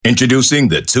Introducing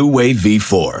the Two-Way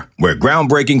V4, where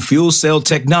groundbreaking fuel cell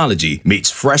technology meets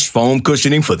fresh foam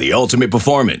cushioning for the ultimate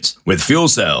performance. With fuel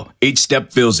cell, each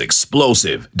step feels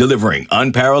explosive, delivering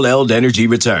unparalleled energy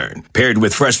return. Paired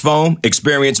with fresh foam,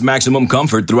 experience maximum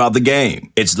comfort throughout the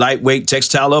game. Its lightweight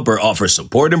textile upper offers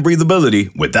support and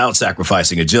breathability without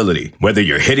sacrificing agility. Whether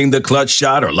you're hitting the clutch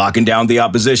shot or locking down the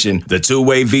opposition, the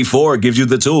Two-Way V4 gives you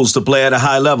the tools to play at a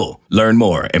high level. Learn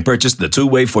more and purchase the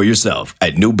Two-Way for yourself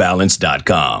at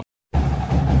newbalance.com.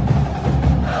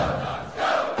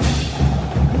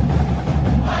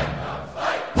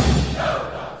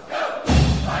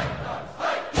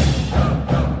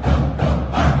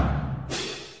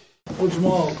 Well,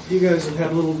 Jamal, you guys have had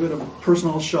a little bit of a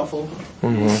personnel shuffle.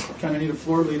 Mm-hmm. Kind of need a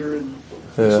floor leader, and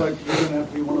looks like you're going to have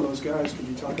to be one of those guys. Could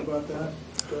you talk about that?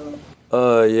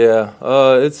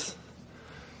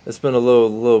 It's been a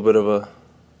little bit of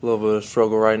a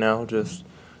struggle right now. Just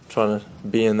trying to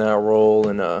be in that role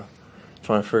and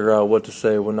trying to figure out what to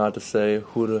say, what not to say,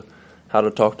 how to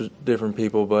talk to different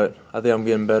people. But I think I'm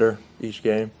getting better each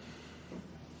game.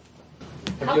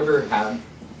 Have you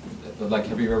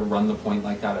ever run the point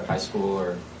like that at high school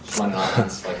or just run an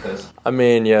offense like this? I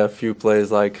mean, yeah, a few plays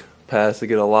like pass to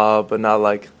get a lob, but not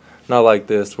like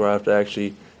this where I have to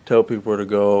actually tell people where to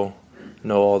go,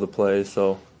 know all the plays.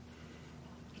 So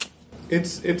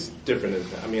it's different,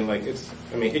 isn't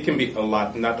it? It can be a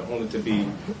lot, not only to be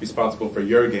responsible for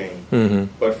your game, mm-hmm.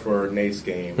 but for Nate's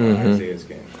game or mm-hmm. Isaiah's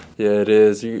game. Yeah, it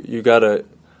is. You gotta.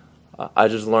 I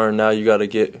just learned now you gotta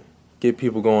get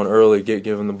people going early, give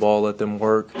them the ball, let them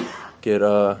work,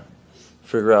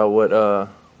 figure out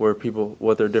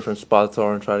what their different spots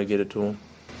are and try to get it to them.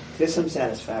 There's some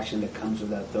satisfaction that comes with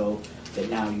that, though, that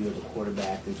now you're the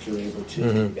quarterback, that you're able to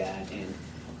mm-hmm. do that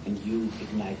and you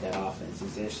ignite that offense.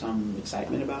 Is there some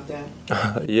excitement about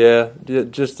that? Yeah,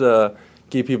 just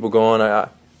keep people going.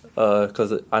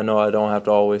 Because I know I don't have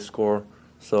to always score.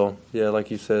 So yeah, like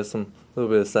you said, a little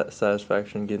bit of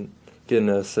satisfaction getting an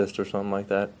assist or something like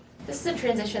that. This is a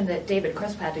transition that David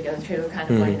Crisp had to go through, kind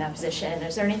of learning that position.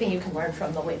 Is there anything you can learn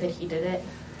from the way that he did it?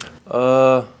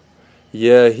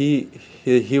 Yeah,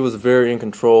 he was very in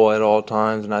control at all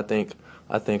times, and I think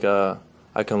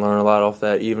I can learn a lot off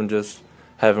that. Even just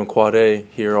having Quade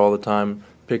here all the time,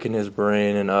 picking his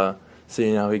brain and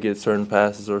seeing how he gets certain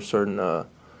passes or certain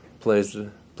plays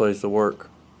to work.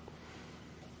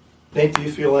 Nate, do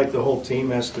you feel like the whole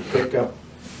team has to pick up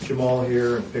Jamal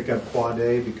here and pick up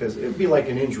Quade, because it would be like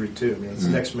an injury too? I mean, it's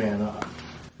next man up.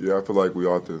 Yeah, I feel like we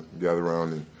ought to gather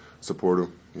around and support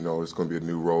him. You know, it's going to be a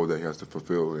new role that he has to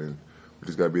fulfill, and we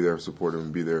just got to be there, support him,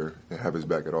 and be there and have his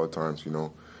back at all times. You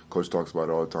know, Coach talks about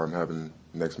it all the time, having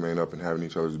next man up and having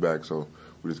each other's back. So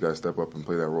we just got to step up and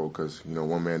play that role because, you know,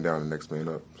 one man down and next man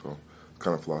up. So it's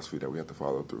kind of philosophy that we have to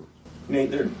follow through.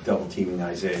 Nate, they're double-teaming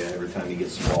Isaiah every time he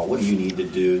gets the ball. What do you need to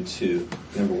do to,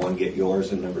 number one, get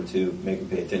yours, and number two, make him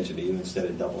pay attention to you instead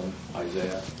of doubling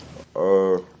Isaiah?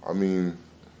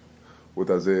 With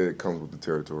Isaiah, it comes with the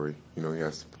territory. You know, he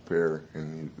has to prepare,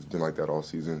 and it's been like that all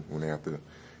season when they have to.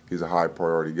 He's a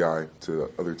high-priority guy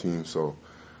to other teams, so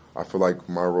I feel like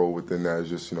my role within that is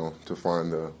just, you know, to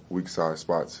find the weak side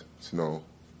spots. You know,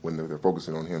 when they're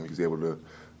focusing on him, he's able to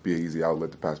be an easy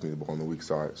outlet to pass me the ball on the weak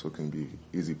side, so it can be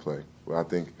easy play. But I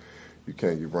think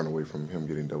you run away from him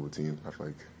getting double teamed. I feel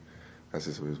like that's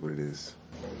just what it is.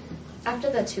 After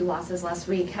the 2 losses last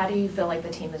week, how do you feel like the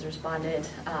team has responded,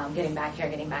 getting back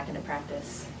into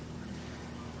practice?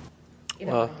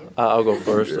 I'll go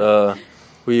first.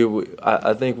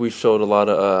 I think we showed a lot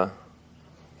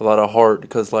of heart,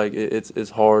 because like it's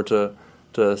hard to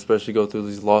especially go through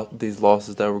these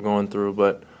losses that we're going through.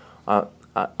 But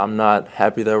I'm not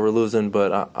happy that we're losing,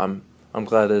 but I'm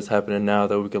glad that it's happening now,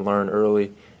 that we can learn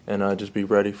early and just be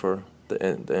ready for the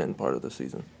end part of the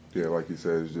season. Yeah, like you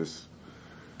said, it's just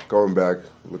going back,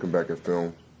 looking back at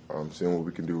film, seeing what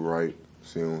we can do right,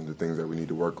 seeing the things that we need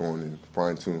to work on and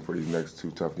fine-tune for these next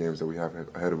 2 tough games that we have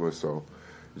ahead of us. So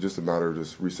it's just a matter of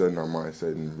just resetting our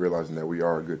mindset and realizing that we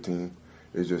are a good team.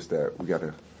 It's just that we got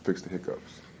to fix the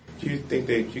hiccups. Do you think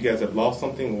that you guys have lost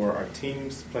something, or are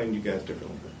teams playing you guys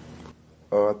differently?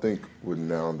 I think with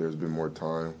now there's been more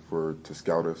time to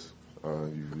scout us.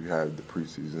 You had the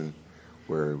preseason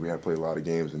where we had played a lot of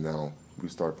games, and now we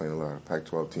start playing a lot of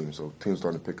Pac-12 teams. So teams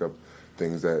starting to pick up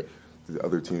things that the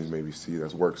other teams maybe see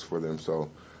that works for them. So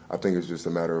I think it's just a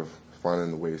matter of finding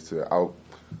the ways to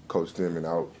out-coach them and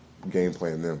out-game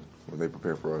plan them when they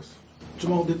prepare for us.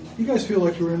 Jamal, did you guys feel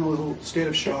like you were in a little state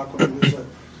of shock when you was a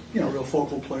real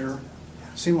focal player?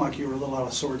 It seemed like you were a little out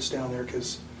of sorts down there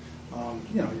because,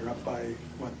 you're up by,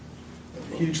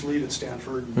 a huge lead at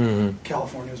Stanford. And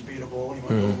California was beatable. You went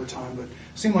to overtime. But it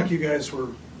seemed like you guys were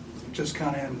just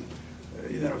kind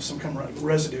of some kind of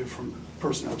residue from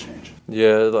personnel change?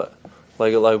 Yeah,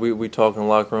 like we talk in the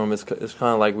locker room. It's kind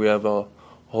of like we have a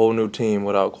whole new team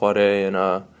without Quade,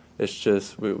 and it's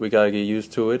just we got to get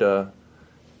used to it.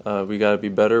 We got to be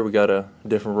better. We got a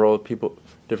different role.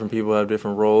 Different people have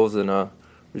different roles, and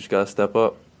we just got to step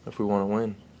up if we want to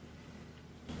win.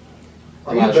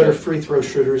 Are you better free throw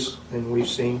shooters than we've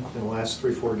seen in the last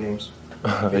 3-4 games?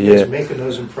 Are you guys making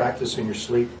those in practice in your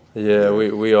sleep? Yeah,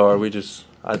 we are.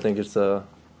 I think it's a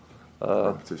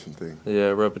repetition thing. Yeah,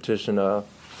 repetition,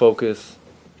 focus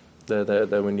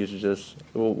that we need to just,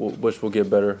 which will get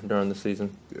better during the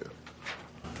season. Yeah.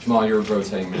 Jamal, you're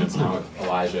rotating minutes now with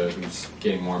Elijah, who's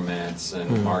getting more minutes,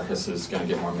 and Marcus is going to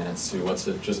get more minutes too. What's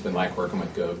it just been like working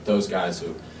with those guys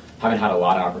who haven't had a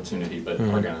lot of opportunity but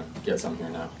are going to get some here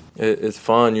now? It's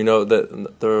fun,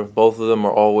 that both of them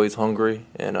are always hungry,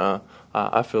 and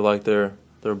I feel like they're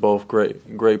both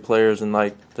great players, and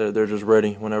like they're just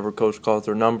ready whenever coach calls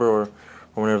their number or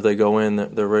whenever they go in,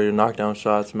 they're ready to knock down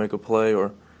shots, make a play,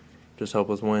 or just help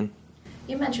us win.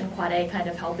 You mentioned Quade kind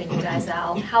of helping you guys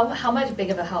out. How much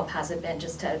big of a help has it been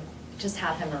just to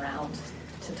have him around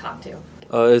to talk to?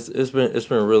 It's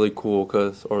been really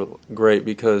cool great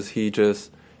because he's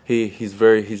a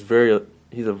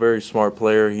very smart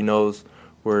player. He knows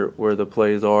where the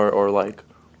plays are or like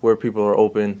where people are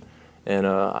open, and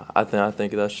I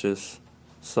think that's just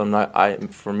something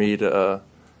for me to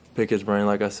pick his brain,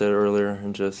 like I said earlier,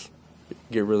 and just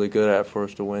get really good at for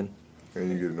us to win.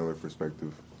 And you get another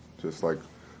perspective. Just like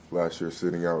last year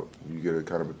sitting out, you get a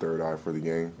kind of a third eye for the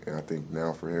game, and I think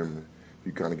now for him,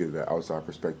 you kind of get that outside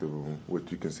perspective of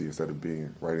what you can see instead of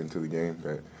being right into the game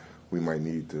that we might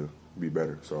need to be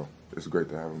better. So it's great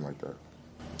to have him like that.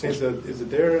 Is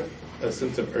there a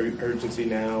sense of urgency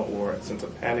now, or a sense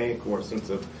of panic, or a sense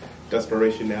of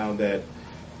desperation now that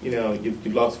you've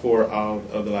lost 4 out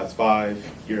of the last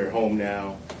 5, you're home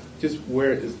now? Just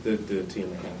where is the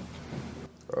team right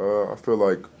now? I feel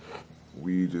like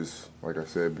we just, like I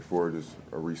said before, just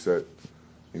a reset.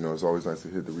 It's always nice to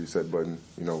hit the reset button.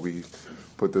 We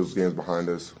put those games behind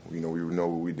us. We know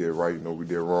what we did right, what we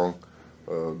did wrong.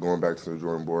 Going back to the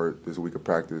drawing board this week of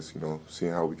practice,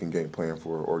 seeing how we can game plan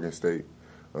for Oregon State,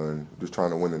 and just trying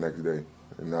to win the next day,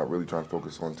 and not really trying to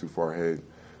focus on too far ahead.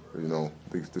 The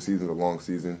season's a long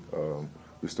season.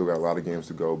 We still got a lot of games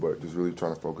to go, but just really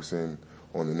trying to focus in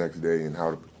on the next day and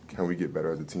how can we get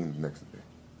better as a team the next day.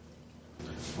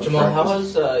 Jamal, how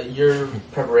has your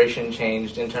preparation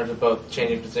changed in terms of both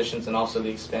changing positions and also the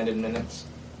expanded minutes?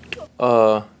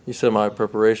 You said my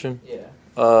preparation? Yeah.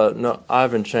 No, I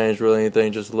haven't changed really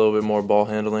anything, just a little bit more ball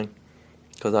handling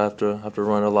because I have to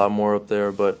run a lot more up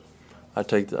there, but I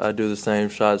do the same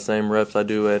shots, same reps I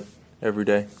do at every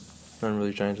day. Nothing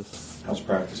really changes. How's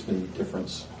practice been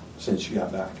different since you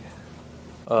got back?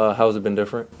 How's it been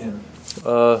different?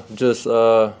 Yeah. Just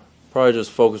probably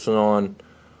just focusing on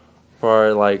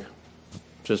like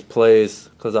just plays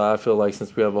because I feel like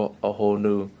since we have a whole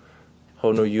new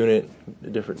unit,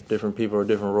 different people or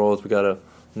different roles, we gotta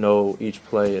know each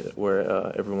play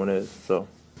where everyone is. So.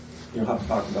 You have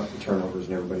talked about the turnovers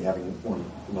and everybody having one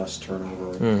less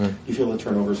turnover. Mm-hmm. Do you feel the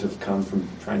turnovers have come from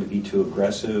trying to be too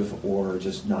aggressive or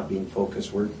just not being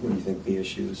focused? Where do you think the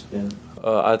issue has been?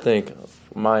 I think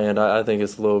my end, I think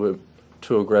it's a little bit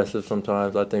too aggressive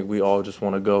sometimes. I think we all just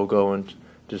want to go and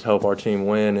just help our team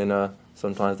win, and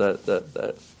sometimes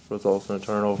that results in a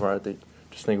turnover. I think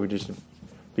we just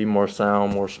be more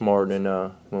sound, more smart in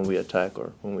when we attack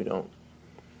or when we don't.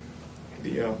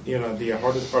 The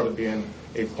hardest part of being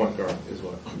a point guard is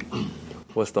what?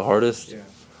 What's the hardest? Yeah.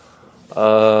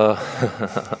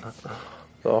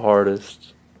 The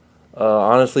hardest.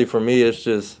 Honestly, for me, it's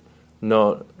just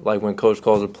like when coach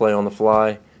calls a play on the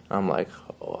fly, I'm like,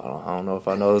 I don't know if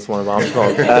I know this one, but I'm just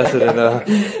going to pass it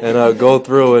and go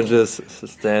through and just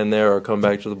stand there or come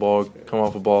back to the ball, come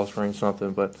off a ball screen,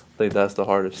 something. But I think that's the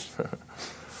hardest.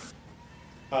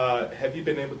 Have you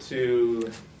been able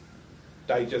to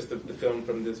digest the film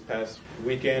from this past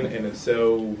weekend, and if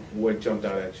so, what jumped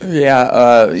out at you?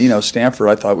 Yeah, Stanford,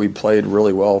 I thought we played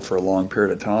really well for a long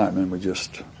period of time, and we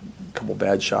just a couple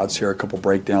bad shots here, a couple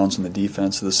breakdowns in the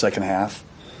defense of the second half.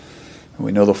 And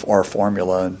we know our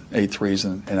formula, and 8 threes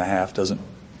and a half doesn't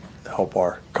help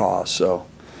our cause. So,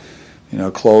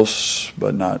 close,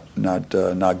 but not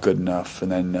good enough.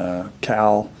 And then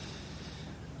Cal.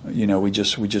 We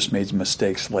just made some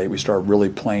mistakes late. We started really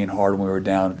playing hard when we were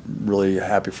down. Really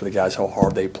happy for the guys how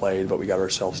hard they played, but we got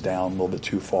ourselves down a little bit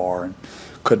too far and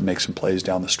couldn't make some plays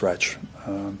down the stretch.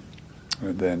 And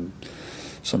then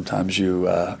sometimes people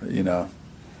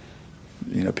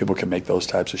can make those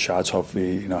types of shots.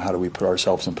 Hopefully, how do we put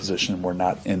ourselves in position? We're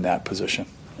not in that position.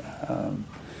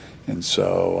 And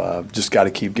so just got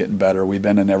to keep getting better. We've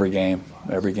been in every game.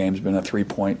 Every game's been a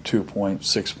 3-point, 2-point,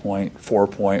 6-point,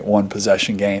 4-point, 1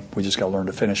 possession game. We just got to learn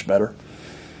to finish better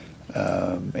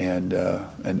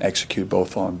and execute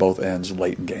both on both ends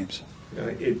late in games.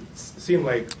 It seemed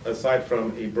like, aside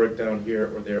from a breakdown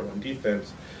here or there on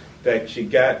defense, that you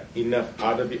got enough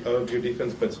out of your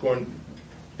defense, but scoring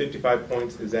 55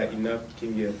 points, is that enough?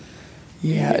 Can you?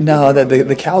 Yeah, no,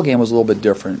 the Cal game was a little bit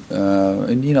different.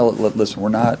 And, listen, we're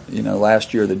not,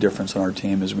 last year the difference on our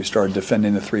team is we started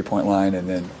defending the 3-point line and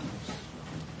then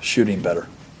shooting better.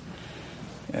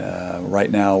 Right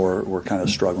now we're kind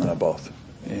of struggling at both.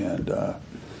 And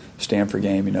Stanford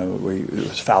game, it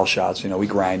was foul shots. We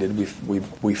grinded,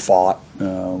 we fought.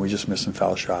 We just missed some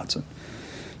foul shots and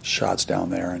shots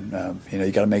down there. And,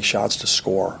 you got to make shots to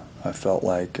score. I felt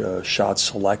like shot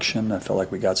selection, I felt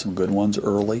like we got some good ones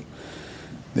early.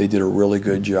 They did a really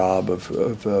good job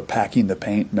of packing the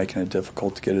paint, making it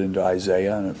difficult to get it into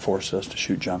Isaiah, and it forced us to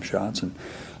shoot jump shots. And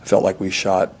I felt like we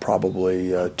shot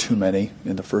probably too many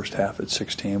in the first half at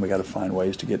 16. We got to find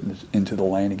ways to get into the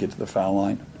lane and get to the foul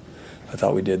line. I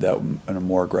thought we did that in a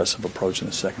more aggressive approach in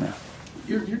the second half.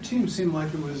 Your team seemed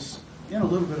like it was in a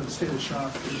little bit of a state of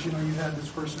shock because, you had this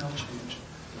personnel change.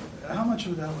 How much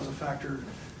of that was a factor?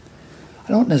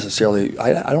 I don't necessarily.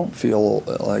 I don't feel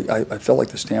like I felt like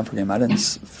the Stanford game. I didn't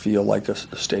feel like a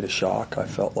state of shock. I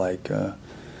felt like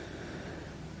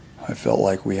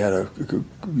we had a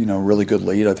really good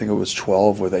lead. I think it was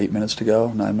 12 with 9 minutes to go,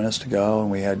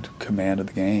 and we had command of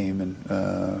the game. And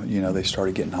they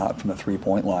started getting hot from the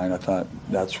 3-point line. I thought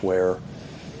that's where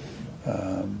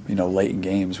late in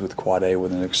games with Quad A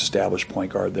with an established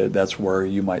point guard, that's where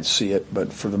you might see it.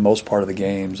 But for the most part of the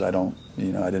games, I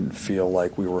didn't feel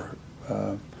like we were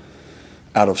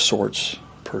out of sorts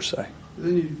per se.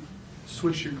 Then you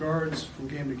switch your guards from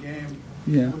game to game.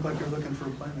 Yeah. It looked like you're looking for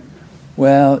a playmaker.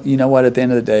 Well, you know what? At the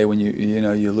end of the day, when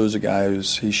you lose a guy he was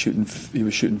shooting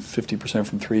 50%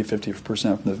 from 3,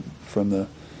 50% from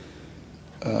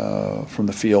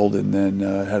the field, and then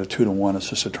had a 2-to-1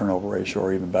 assist turnover ratio,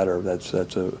 or even better. That's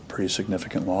a pretty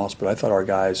significant loss. But I thought our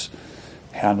guys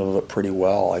handled it pretty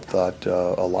well. I thought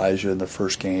Elijah in the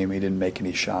first game, he didn't make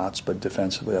any shots, but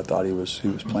defensively I thought he was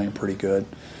playing pretty good.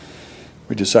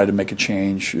 We decided to make a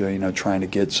change, trying to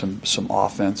get some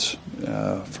offense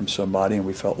from somebody, and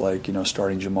we felt like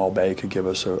starting Jamal Bay could give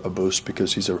us a boost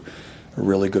because he's a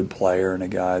really good player and a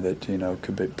guy that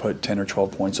could put 10 or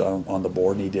 12 points on the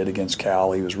board, and he did against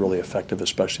Cal. He was really effective,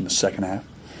 especially in the second half.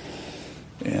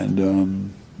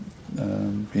 And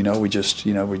we just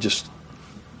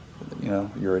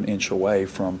you're an inch away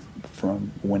from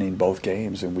winning both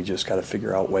games, and we just got to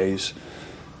figure out ways,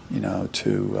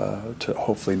 to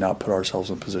hopefully not put ourselves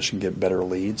in a position to get better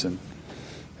leads and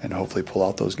hopefully pull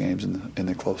out those games in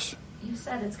the close. You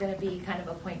said it's going to be kind of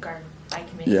a point guard by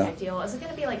committee type deal. Is it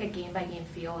going to be like a game by game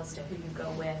feel as to who you go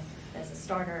with as a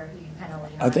starter, who you kind of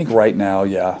lean on? I think right now,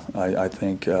 yeah. I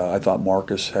think I thought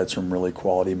Marcus had some really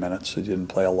quality minutes. He didn't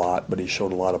play a lot, but he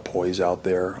showed a lot of poise out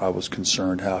there. I was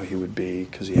concerned how he would be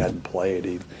because he hadn't played.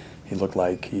 He looked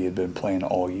like he had been playing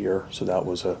all year, so that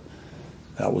was a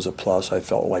plus. I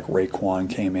felt like Raekwon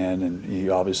came in, and he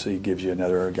obviously gives you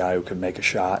another guy who can make a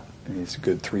shot. And he's a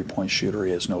good 3-point shooter.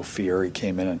 He has no fear. He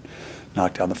came in and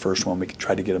knocked down the first one. We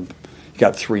tried to get him. He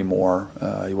got 3 more.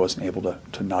 He wasn't able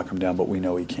to knock him down, but we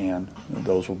know he can.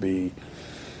 Those will be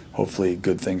hopefully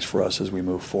good things for us as we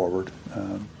move forward.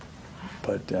 You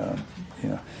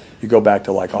go back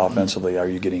to like offensively, are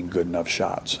you getting good enough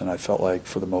shots? And I felt like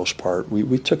for the most part,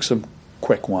 we took some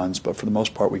quick ones, but for the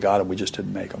most part we got them. We just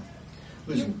didn't make them.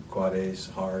 Losing Quad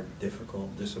A's hard,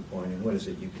 difficult, disappointing. What is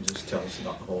it? You can just tell us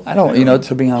about the whole thing. I don't.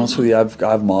 To be honest with you,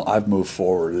 I've moved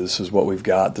forward. This is what we've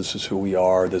got. This is who we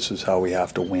are. This is how we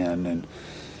have to win. And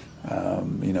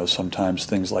sometimes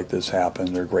things like this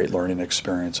happen. They're great learning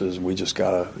experiences. We just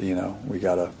gotta, we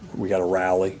gotta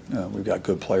rally. We've got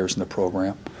good players in the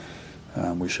program.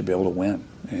 We should be able to win.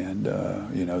 And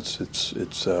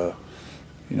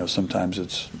sometimes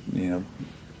it's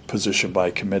position by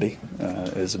committee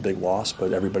is a big loss,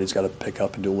 but everybody's got to pick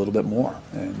up and do a little bit more,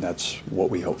 and that's what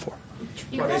we hope for.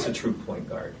 What is a true point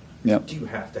guard? Yep. Do you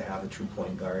have to have a true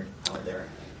point guard out there?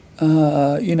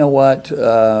 You know what?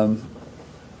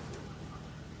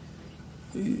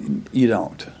 You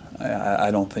don't.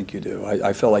 I don't think you do.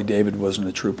 I felt like David wasn't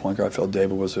a true point guard. I felt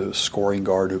David was a scoring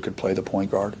guard who could play the point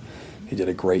guard. He did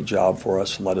a great job for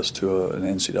us, led us to an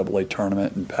NCAA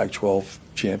tournament and Pac-12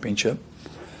 championship.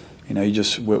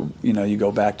 You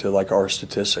go back to like our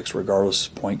statistics, regardless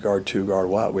point guard, two guard,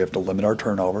 what, we have to limit our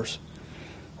turnovers.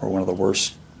 We're one of the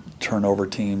worst turnover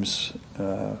teams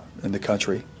in the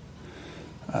country.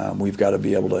 We've got to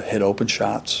be able to hit open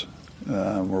shots.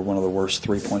 We're one of the worst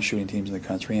three-point shooting teams in the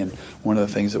country, and one of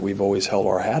the things that we've always held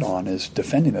our hat on is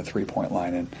defending the three-point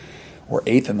line. And we're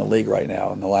 8th in the league right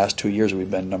now. In the last 2 years, we've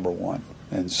been number 1.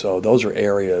 And so those are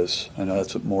areas. I know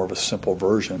that's more of a simple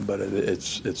version, but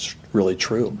it's really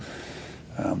true.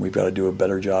 We've got to do a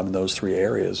better job in those 3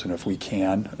 areas, and if we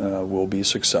can, we'll be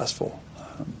successful.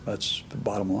 That's the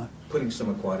bottom line. Putting some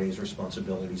of Quade's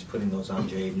responsibilities, putting those on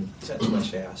Jaden, is that too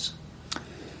much to ask?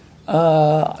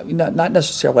 Not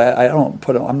necessarily.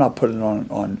 I'm not putting it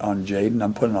on Jaden.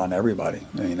 I'm putting it on everybody.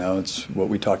 You know, it's what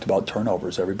we talked about,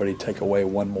 turnovers. Everybody take away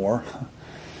one more.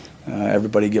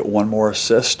 Everybody get one more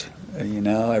assist. You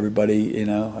know, everybody,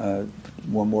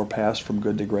 one more pass from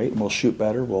good to great, and we'll shoot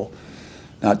better. We'll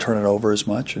not turn it over as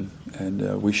much,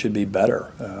 and we should be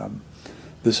better.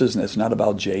 It's not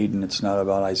about Jaden. It's not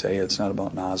about Isaiah. It's not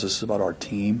about Naz. This is about our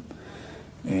team.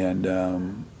 And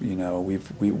we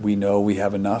know we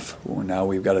have enough. Now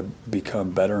we've got to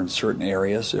become better in certain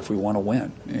areas if we want to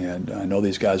win. And I know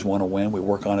these guys want to win. We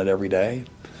work on it every day.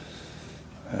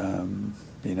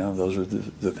 Those are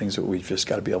the things that we've just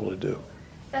got to be able to do.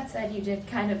 That said, you did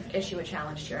kind of issue a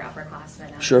challenge to your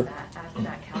upperclassmen Sure. after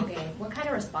that Cal game. What kind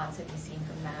of response have you seen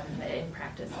from them in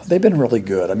practice? They've been really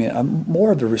good. I mean,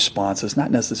 more of the response is not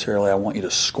necessarily I want you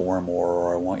to score more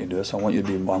or I want you to do this. I want you to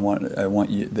be. I want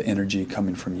you, the energy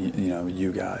coming from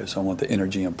you guys. I want the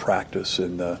energy in practice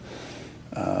and the.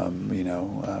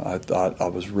 I thought I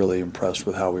was really impressed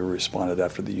with how we responded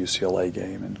after the UCLA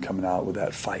game and coming out with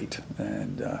that fight.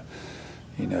 And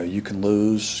you can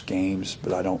lose games,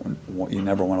 but you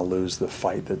never want to lose the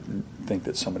fight that think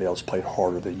that somebody else played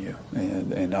harder than you.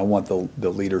 And I want the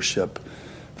leadership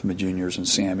from the juniors and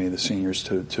Sammy, the seniors,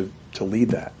 to lead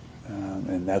that.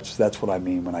 And that's what I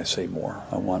mean when I say more.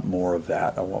 I want more of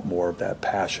that. I want more of that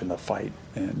passion, the fight,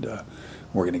 and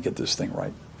we're going to get this thing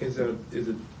right. Is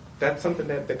it that's something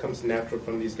that comes natural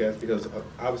from these guys? Because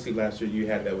obviously last year you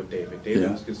had that with David. David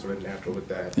was just sort of natural with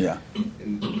that. Yeah.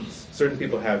 And certain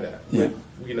people have that. Yeah.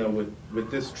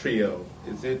 With this trio,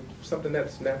 is it something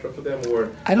that's natural for them,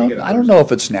 or I don't know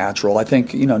if it's natural. I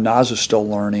think Naz is still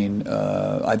learning.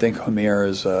 I think Hamir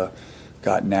has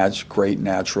got great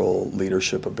natural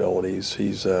leadership abilities.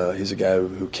 He's a guy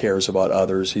who cares about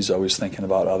others. He's always thinking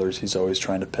about others. He's always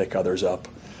trying to pick others up.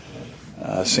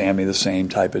 Sammy, the same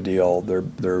type of deal.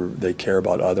 They care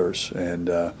about others,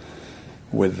 and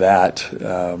with that,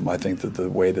 I think that the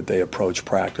way that they approach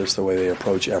practice, the way they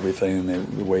approach everything,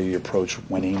 the way you approach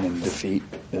winning and defeat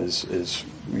is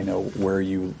where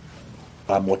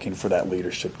I'm looking for that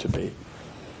leadership to be,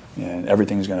 and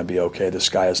everything's going to be okay. The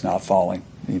sky is not falling.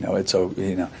 You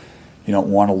don't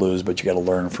want to lose, but you got to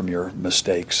learn from your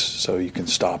mistakes so you can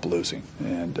stop losing.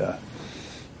 And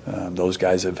those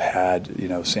guys have had,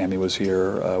 Sammy was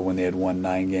here when they had won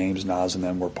 9 games. Naz and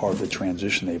them were part of the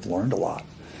transition. They've learned a lot.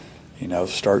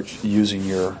 Start using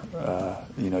your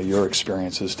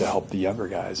experiences to help the younger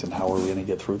guys. And how are we going to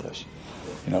get through this?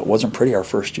 It wasn't pretty our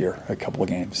first year, a couple of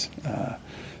games.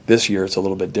 This year it's a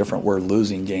little bit different. We're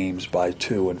losing games by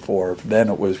 2 and 4. Then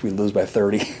it was we lose by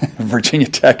 30. Virginia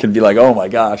Tech and be like, oh my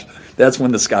gosh, that's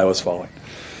when the sky was falling.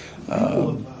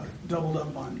 People have doubled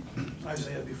up on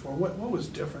Isaiah before. What was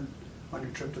different on your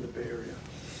trip to the Bay Area?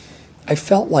 I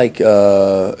felt like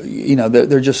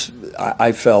they're just.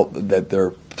 I felt that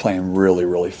they're playing really,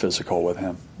 really physical with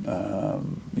him.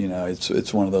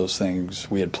 It's one of those things.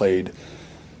 We had played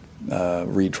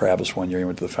Reed Travis one year. He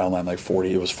went to the foul line like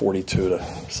 40. It was 42 to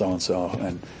so and so,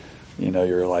 and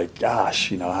you're like,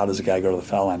 gosh, how does a guy go to the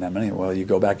foul line that many? Well, you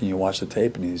go back and you watch the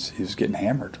tape, and he's getting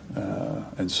hammered,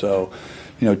 and so.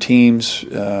 Teams,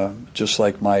 just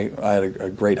like I had a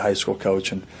great high school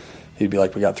coach, and he'd be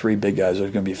like, we got 3 big guys,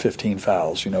 there's going to be 15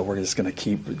 fouls. We're just going to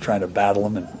keep trying to battle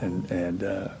them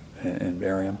and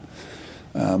bury them.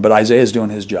 But Isaiah's doing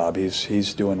his job.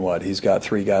 He's doing what? He's got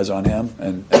 3 guys on him,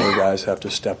 and other guys have to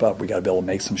step up. We got to be able to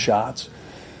make some shots.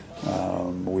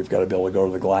 We've got to be able to go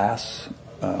to the glass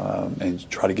and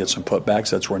try to get some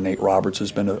putbacks. That's where Nate Roberts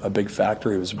has been a big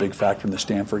factor. He was a big factor in the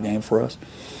Stanford game for us.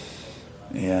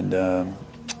 And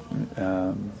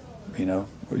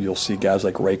you'll see guys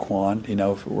like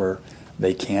Raekwon, where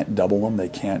they can't double them, they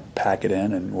can't pack it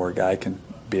in, and where a guy can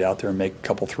be out there and make a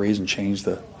couple threes and change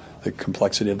the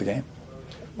complexity of the game.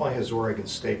 Why has Oregon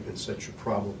State been such a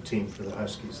problem team for the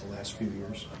Huskies the last few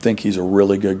years? I think he's a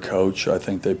really good coach. I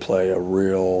think they play a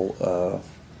real,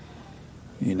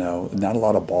 not a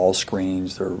lot of ball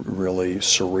screens. They're a really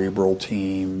cerebral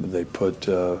team. They've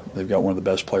got one of the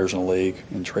best players in the league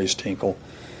in Trace Tinkle.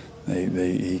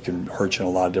 He can hurt you in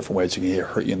a lot of different ways. He can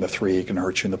hurt you in the 3. He can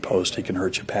hurt you in the post. He can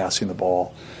hurt you passing the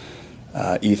ball.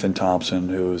 Ethan Thompson,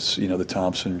 who's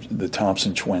the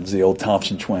Thompson twins, the old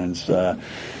Thompson twins.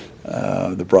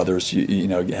 The brothers,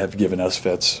 have given us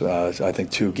fits. I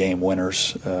think 2 game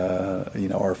winners.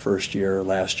 Our first year,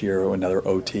 last year, another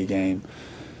OT game.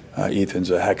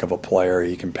 Ethan's a heck of a player.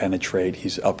 He can penetrate.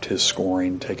 He's upped his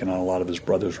scoring, taking on a lot of his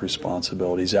brother's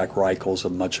responsibilities. Zach Reichel's a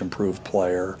much improved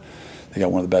player. They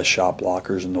got one of the best shot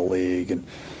blockers in the league, and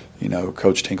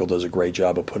Coach Tinkle does a great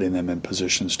job of putting them in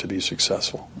positions to be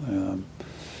successful.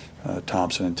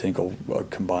 Thompson and Tinkle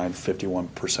combined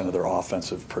 51% of their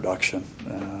offensive production,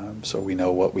 so we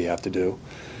know what we have to do.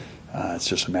 It's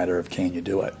just a matter of can you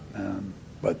do it.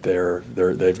 But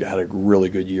they've had a really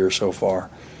good year so far,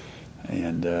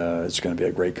 and it's going to be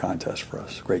a great contest for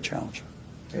us, great challenge.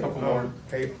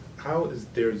 Hey, how is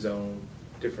their zone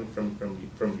different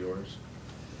from yours?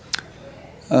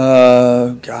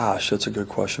 Gosh, that's a good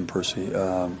question, Percy.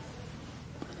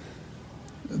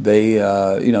 They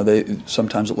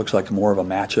sometimes it looks like more of a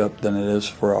matchup than it is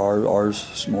for ours.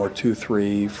 It's more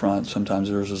 2-3 front. Sometimes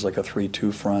theirs is like a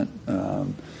 3-2 front.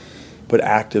 But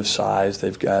active size,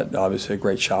 they've got obviously a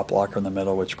great shot blocker in the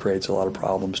middle, which creates a lot of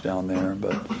problems down there.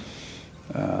 But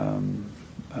I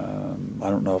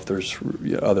don't know if there's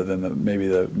other than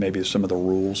maybe some of the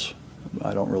rules.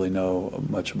 I don't really know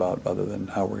much about other than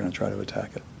how we're going to try to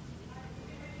attack it.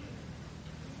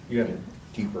 You have a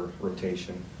deeper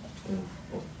rotation in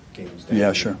games down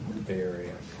Yeah, sure. in the Bay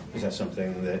Area. Is that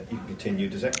something that you continue?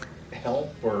 Does that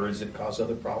help, or does it cause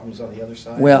other problems on the other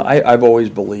side? Well, I've always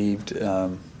believed,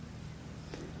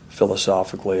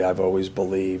 philosophically, I've always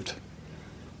believed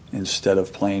instead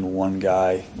of playing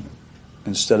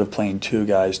 2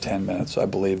 guys 10 minutes, I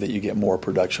believe that you get more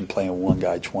production playing 1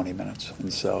 guy 20 minutes.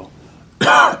 And so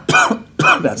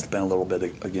that's been a little bit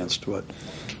against what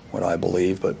I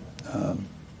believe, but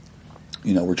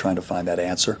we're trying to find that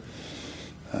answer,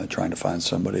 trying to find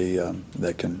somebody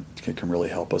that can really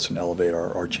help us and elevate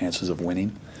our chances of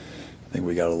winning. I think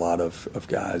we got a lot of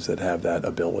guys that have that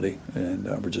ability, and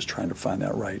we're just trying to find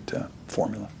that right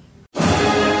formula.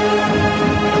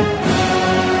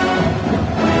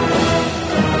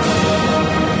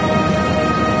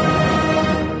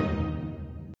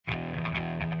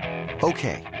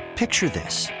 Okay, picture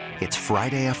this. It's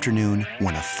Friday afternoon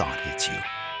when a thought hits you.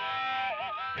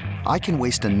 I can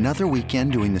waste another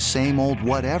weekend doing the same old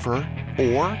whatever,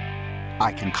 or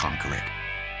I can conquer it.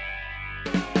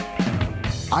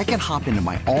 I can hop into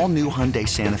my all-new Hyundai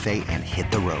Santa Fe and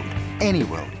hit the road. Any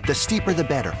road. The steeper, the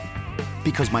better.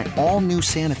 Because my all-new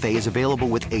Santa Fe is available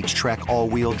with H-Track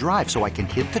all-wheel drive, so I can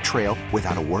hit the trail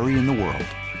without a worry in the world.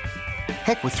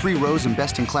 Heck, with 3 rows and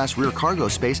best-in-class rear cargo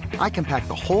space, I can pack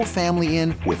the whole family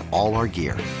in with all our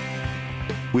gear.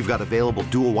 We've got available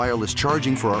dual wireless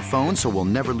charging for our phones, so we'll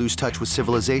never lose touch with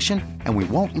civilization, and we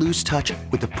won't lose touch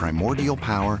with the primordial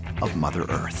power of Mother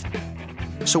Earth.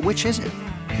 So which is it?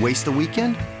 Waste the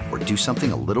weekend or do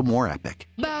something a little more epic?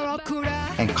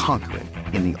 And conquer it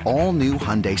in the all-new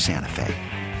Hyundai Santa Fe.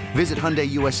 Visit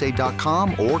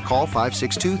HyundaiUSA.com or call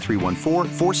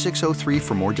 562-314-4603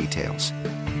 for more details.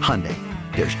 Hyundai,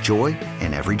 there's joy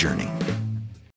in every journey.